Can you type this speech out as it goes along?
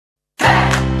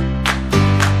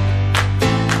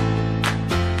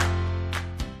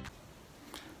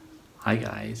Hi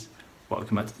guys,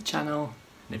 welcome back to the channel,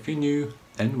 and if you're new,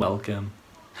 then welcome.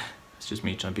 It's just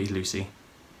me trying to be Lucy,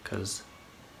 because,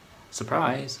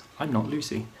 surprise, I'm not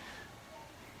Lucy.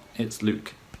 It's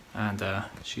Luke, and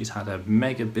she's had a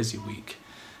mega busy week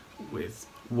with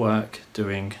work,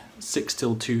 doing 6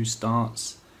 till 2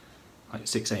 starts, like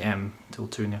 6 AM till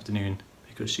 2 in the afternoon,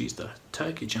 because she's the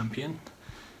turkey champion,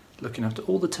 looking after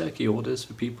all the turkey orders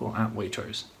for people at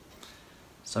Waitrose.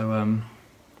 So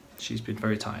she's been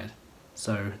very tired.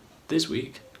 So this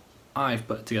week I've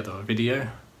put together a video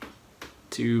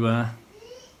to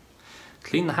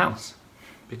clean the house,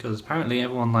 because apparently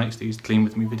everyone likes these clean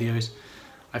with me videos.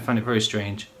 I find it very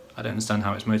strange. I don't understand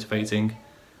how it's motivating.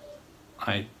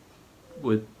 I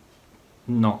would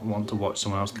not want to watch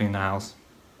someone else clean the house,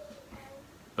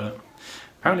 but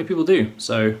apparently people do,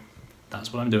 so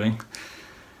that's what I'm doing.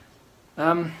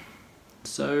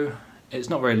 So it's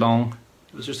not very long.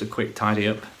 It was just a quick tidy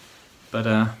up,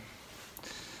 but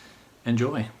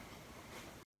enjoy.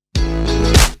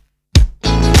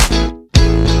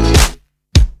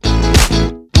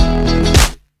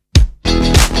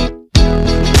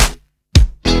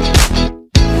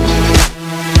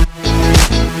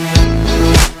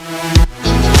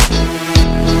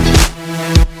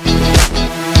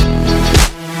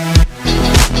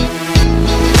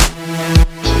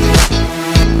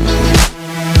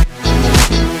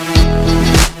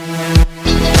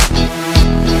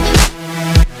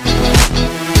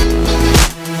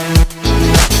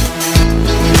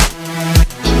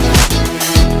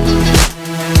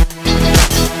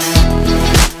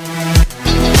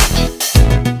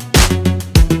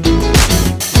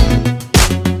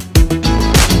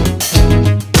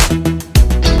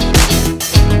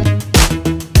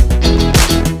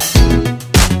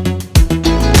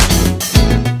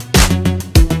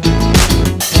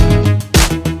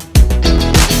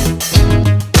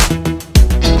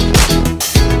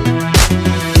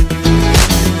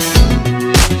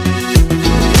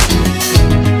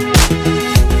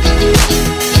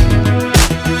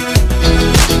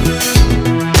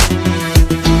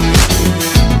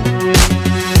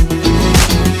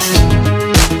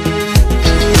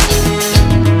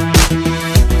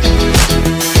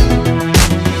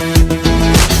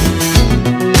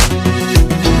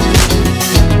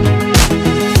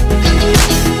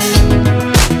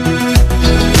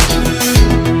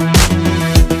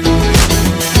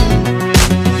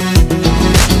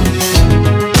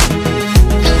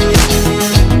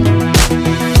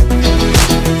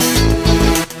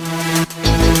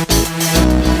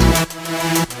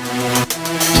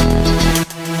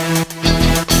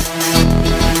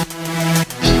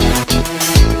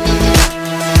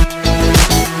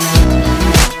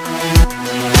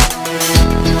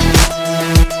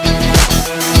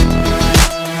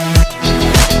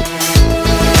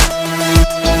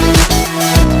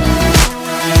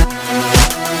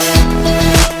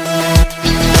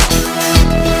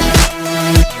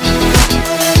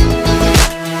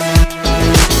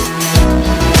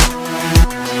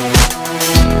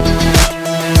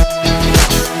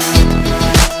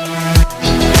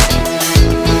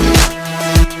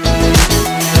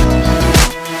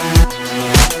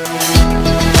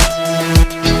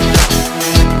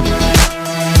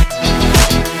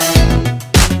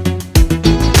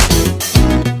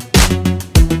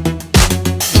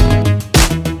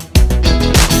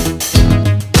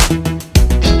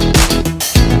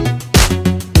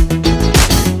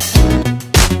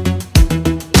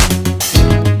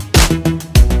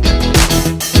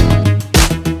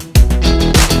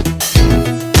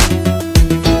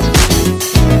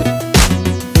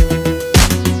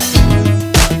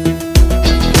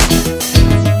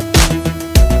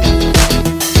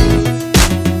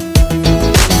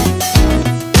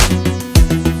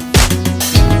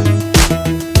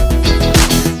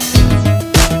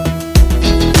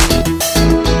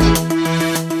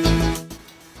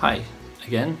 Hi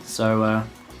again, so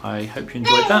I hope you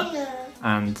enjoyed that,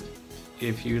 and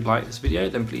if you like this video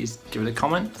then please give it a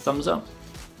comment, a thumbs up.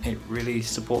 It really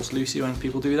supports Lucy when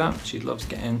people do that. She loves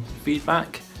getting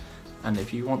feedback, and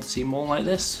if you want to see more like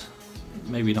this,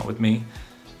 maybe not with me,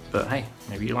 but hey,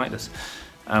 maybe you like this.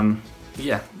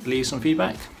 Yeah, leave some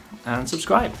feedback and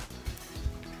subscribe.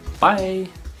 Bye!